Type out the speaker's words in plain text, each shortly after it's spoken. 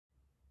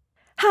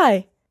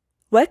Hi!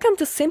 Welcome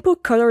to Simple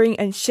Coloring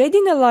and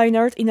Shading a Line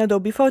Art in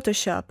Adobe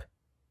Photoshop.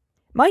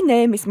 My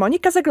name is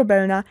Monika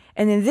Zagrobelna,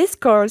 and in this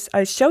course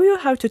I'll show you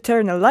how to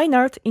turn a line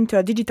art into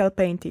a digital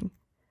painting.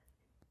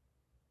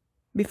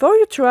 Before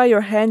you try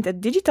your hand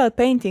at digital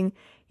painting,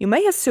 you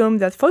may assume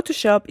that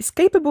Photoshop is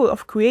capable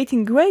of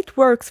creating great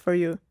works for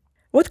you.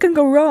 What can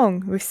go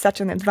wrong with such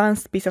an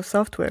advanced piece of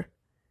software?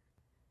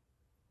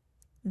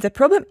 The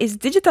problem is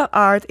digital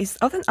art is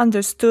often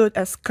understood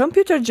as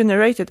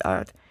computer-generated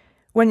art,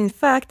 when in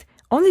fact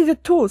only the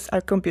tools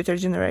are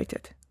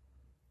computer-generated.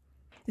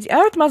 The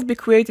art must be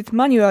created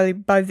manually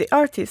by the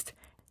artist,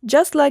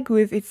 just like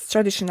with its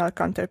traditional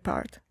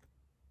counterpart.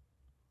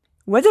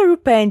 Whether you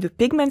paint with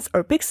pigments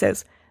or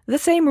pixels, the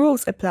same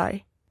rules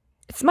apply.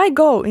 It's my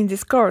goal in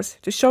this course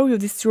to show you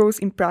these rules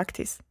in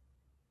practice.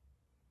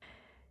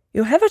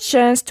 You'll have a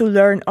chance to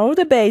learn all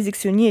the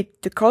basics you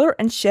need to color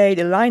and shade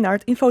a line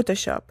art in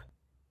Photoshop.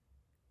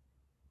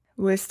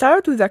 We'll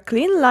start with a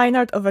clean line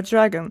art of a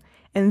dragon,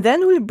 and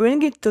then we'll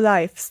bring it to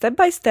life step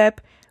by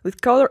step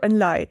with color and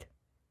light.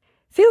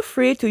 Feel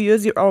free to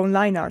use your own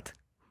line art.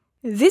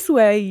 This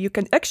way you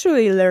can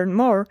actually learn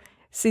more,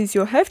 since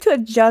you'll have to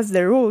adjust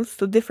the rules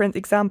to different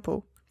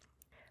examples.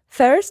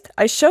 First,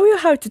 I show you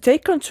how to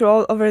take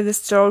control over the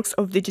strokes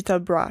of digital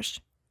brush.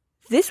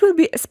 This will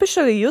be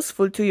especially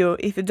useful to you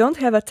if you don't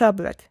have a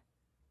tablet.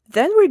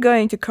 Then we're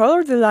going to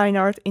color the line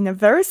art in a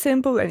very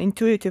simple and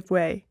intuitive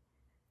way.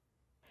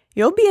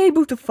 You'll be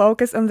able to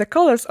focus on the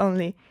colors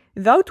only,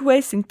 without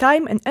wasting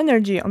time and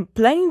energy on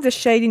planning the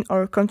shading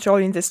or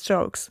controlling the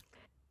strokes.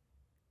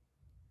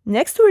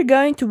 Next, we're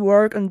going to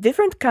work on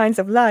different kinds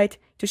of light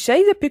to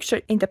shade the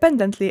picture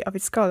independently of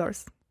its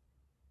colors.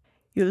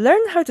 You'll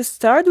learn how to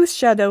start with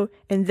shadow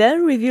and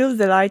then reveal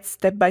the light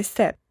step by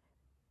step.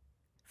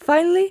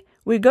 Finally,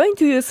 we're going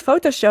to use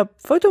Photoshop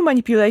photo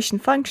manipulation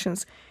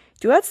functions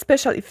to add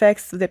special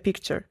effects to the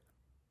picture.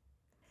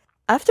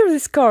 After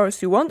this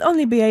course, you won't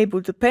only be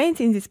able to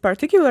paint in this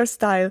particular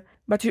style,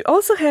 but you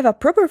also have a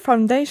proper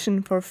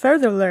foundation for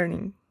further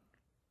learning.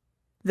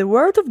 The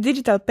world of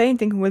digital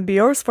painting will be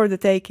yours for the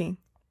taking.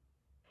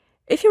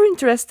 If you're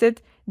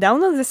interested,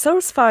 download the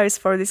source files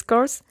for this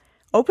course,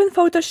 open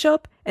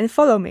Photoshop and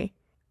follow me.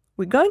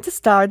 We're going to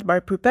start by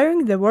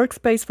preparing the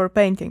workspace for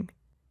painting.